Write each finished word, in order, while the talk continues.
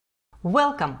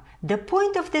Welcome! The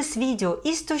point of this video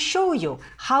is to show you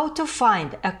how to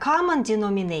find a common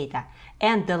denominator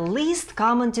and the least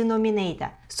common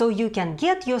denominator so you can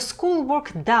get your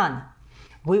schoolwork done.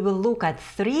 We will look at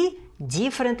 3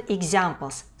 different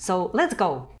examples. So let's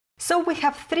go! So we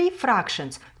have 3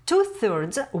 fractions,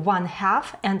 2/3,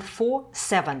 1/2 and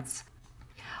 4/7.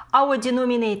 Our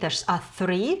denominators are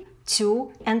 3,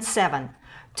 2 and 7.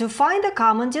 To find a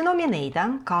common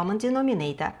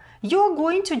denominator, you're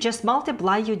going to just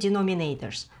multiply your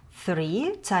denominators.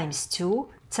 3 times 2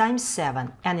 times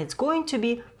 7, and it's going to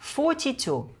be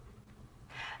 42.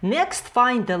 Next,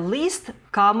 find the least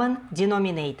common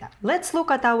denominator. Let's look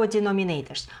at our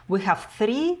denominators. We have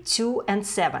 3, 2 and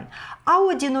 7.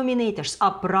 Our denominators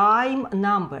are prime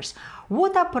numbers.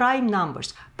 What are prime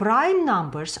numbers? Prime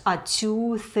numbers are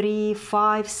 2, 3,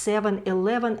 5, 7,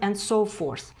 11 and so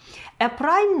forth. A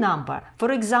prime number,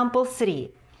 for example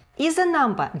 3, is a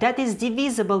number that is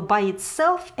divisible by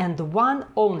itself and 1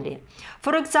 only.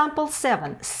 For example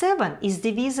 7 is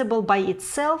divisible by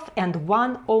itself and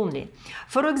 1 only.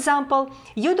 For example,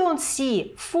 you don't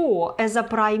see 4 as a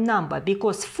prime number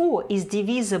because 4 is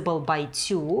divisible by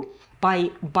 2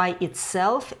 by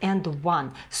itself and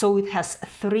 1. So it has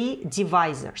 3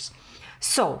 divisors.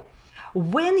 So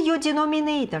when your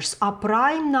denominators are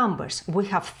prime numbers, we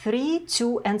have 3,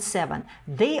 2 and 7.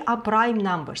 They are prime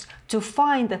numbers. To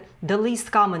find the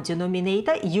least common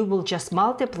denominator, you will just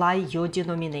multiply your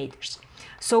denominators.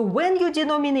 So when your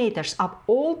denominators are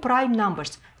all prime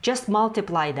numbers, just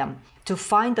multiply them to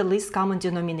find the least common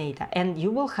denominator. And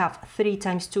you will have 3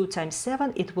 times 2 times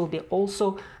 7. It will be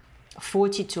also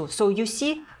 42. So you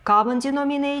see, common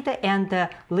denominator and the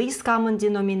least common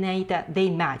denominator, they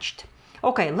matched.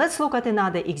 Okay, let's look at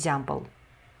another example.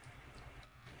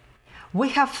 We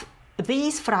have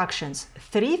these fractions,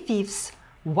 3/5,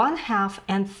 1/2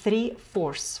 and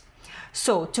 3/4.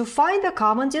 So to find the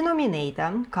common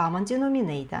denominator,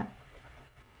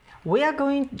 we are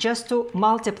going just to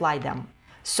multiply them.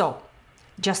 So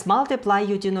just multiply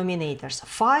your denominators.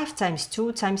 5 times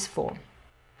 2 times 4.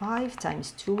 5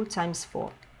 times 2 times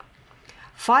 4.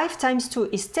 5 times 2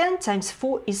 is 10 times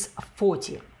 4 is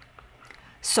 40.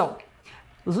 So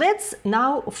let's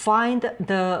now find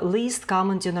the least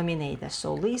common denominator.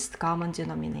 So least common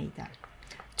denominator.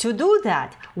 To do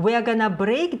that, we are gonna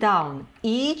break down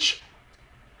each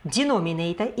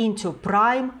denominator into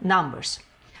prime numbers.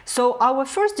 So our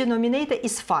first denominator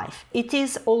is 5. It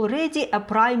is already a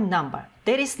prime number.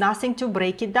 There is nothing to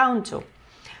break it down to.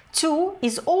 2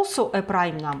 is also a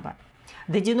prime number.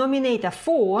 The denominator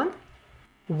 4,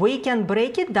 we can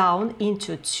break it down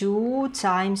into 2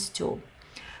 times 2.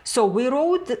 So we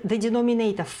wrote the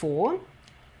denominator 4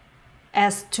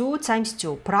 as 2 times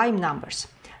 2, prime numbers.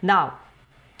 Now,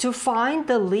 to find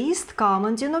the least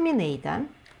common denominator,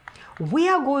 we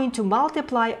are going to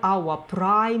multiply our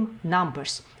prime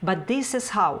numbers. But this is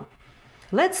how.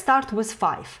 Let's start with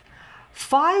 5.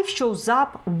 5 shows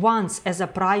up once as a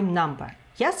prime number.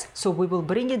 Yes? So we will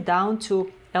bring it down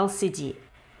to LCD.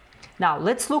 Now,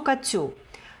 let's look at 2.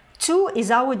 2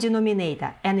 is our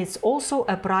denominator, and it's also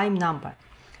a prime number.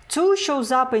 2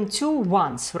 shows up in 2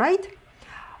 once, right?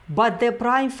 But the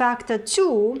prime factor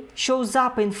 2 shows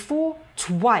up in 4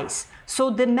 twice. So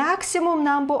the maximum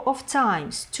number of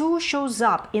times 2 shows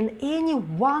up in any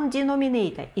one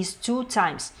denominator is 2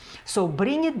 times. So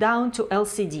bring it down to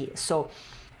LCD. So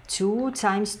 2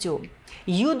 times 2.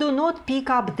 You do not pick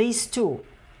up these 2.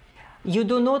 You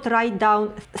do not write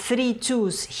down 3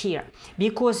 2's here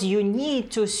because you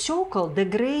need to circle the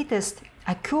greatest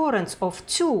occurrence of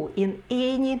 2 in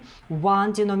any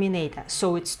one denominator.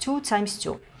 So it's 2 times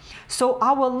 2. So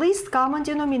our least common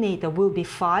denominator will be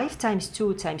 5 times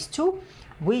 2 times 2,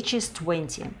 which is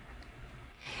 20.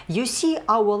 You see,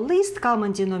 our least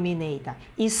common denominator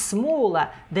is smaller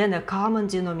than a common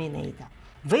denominator.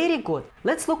 Very good.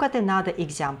 Let's look at another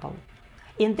example.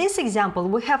 In this example,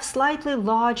 we have slightly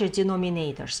larger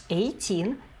denominators,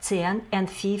 18, 10 and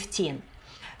 15.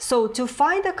 So to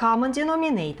find a common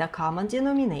denominator,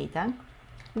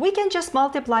 we can just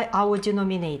multiply our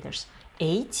denominators.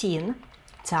 18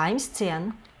 times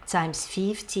 10 times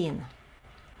 15.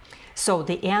 So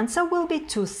the answer will be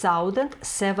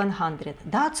 2,700.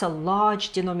 That's a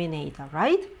large denominator,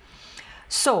 right?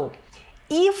 So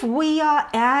if we are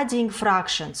adding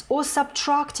fractions or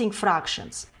subtracting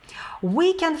fractions,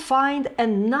 we can find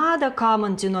another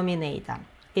common denominator.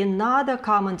 Another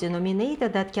common denominator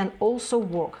that can also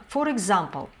work. For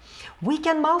example, we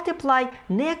can multiply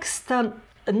next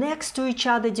to each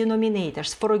other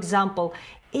denominators. For example,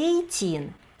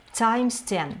 18 times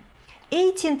 10.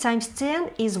 18 times 10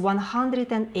 is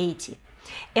 180.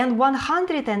 And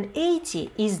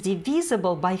 180 is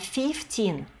divisible by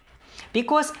 15.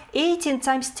 Because 18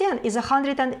 times 10 is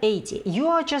 180. You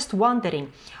are just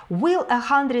wondering, will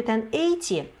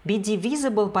 180 be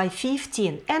divisible by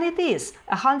 15? And it is.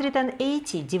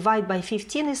 180 divided by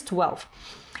 15 is 12.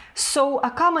 So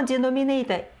a common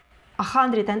denominator,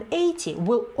 180,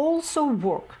 will also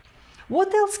work.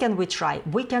 What else can we try?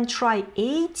 We can try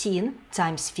 18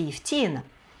 times 15.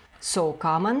 So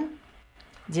common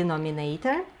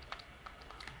denominator,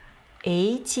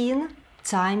 18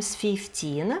 times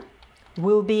 15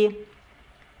 will be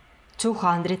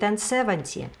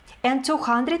 270. And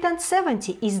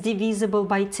 270 is divisible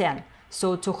by 10.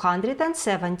 So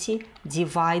 270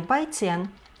 divided by 10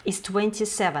 is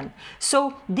 27.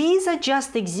 So these are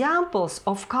just examples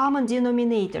of common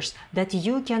denominators that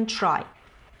you can try.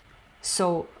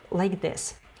 So like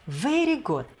this. Very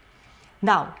good.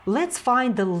 Now let's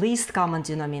find the least common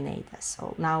denominator.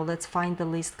 So now let's find the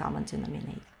least common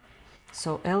denominator.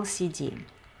 So LCD.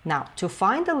 Now, to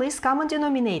find the least common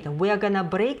denominator, we are going to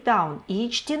break down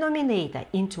each denominator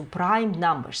into prime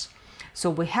numbers.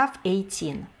 So we have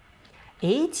 18.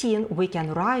 18 we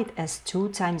can write as 2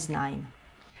 times 9.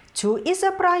 2 is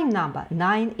a prime number,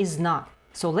 9 is not.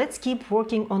 So let's keep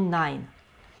working on 9.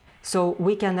 So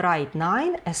we can write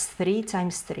 9 as 3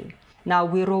 times 3. Now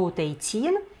we wrote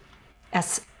 18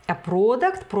 as a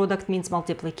product. Product means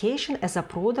multiplication, as a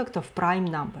product of prime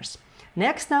numbers.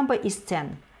 Next number is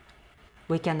 10.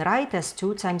 We can write as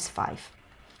 2 times 5.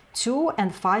 2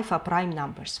 and 5 are prime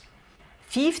numbers.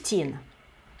 15.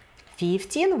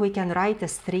 15 we can write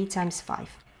as 3 times 5.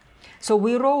 So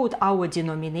we wrote our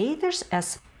denominators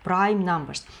as prime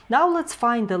numbers. Now let's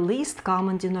find the least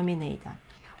common denominator.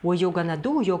 What you're gonna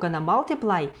do, you're gonna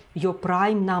multiply your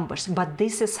prime numbers, but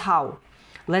this is how.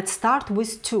 Let's start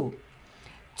with 2.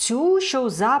 2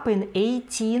 shows up in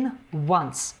 18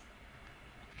 once.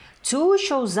 2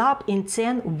 shows up in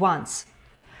 10 once.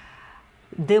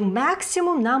 The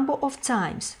maximum number of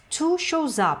times 2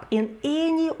 shows up in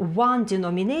any one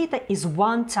denominator is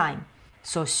 1 time.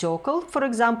 So circle, for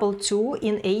example, 2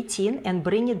 in 18 and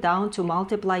bring it down to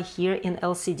multiply here in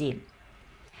LCD.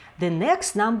 The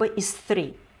next number is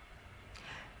 3.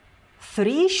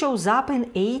 3 shows up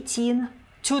in 18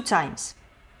 2 times.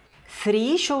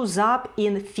 3 shows up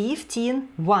in 15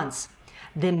 once.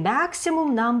 The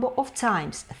maximum number of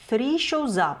times 3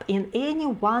 shows up in any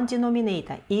one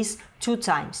denominator is 2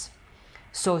 times.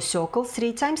 So circle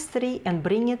 3 times 3 and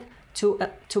bring it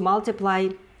to multiply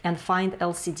and find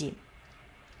LCD.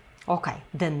 Okay,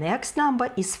 the next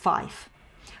number is 5.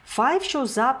 5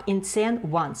 shows up in 10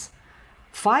 once.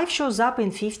 5 shows up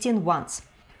in 15 once.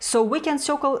 So we can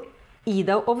circle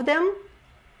either of them,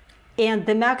 and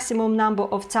the maximum number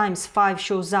of times 5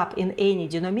 shows up in any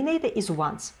denominator is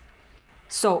once.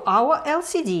 So our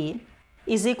LCD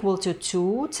is equal to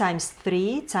 2 times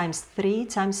 3 times 3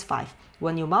 times 5.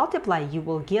 When you multiply, you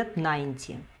will get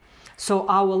 90. So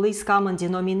our least common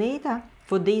denominator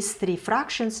for these 3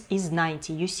 fractions is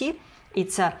 90. You see,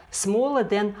 it's smaller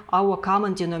than our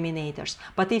common denominators.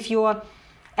 But if you are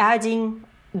adding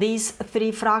these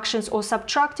 3 fractions or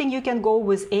subtracting, you can go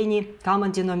with any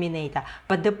common denominator.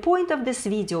 But the point of this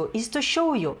video is to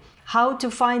show you how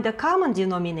to find the common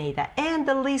denominator and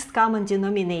the least common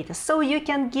denominator so you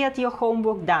can get your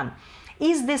homework done.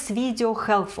 Is this video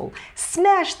helpful?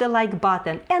 Smash the like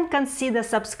button and consider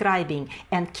subscribing,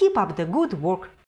 and keep up the good work.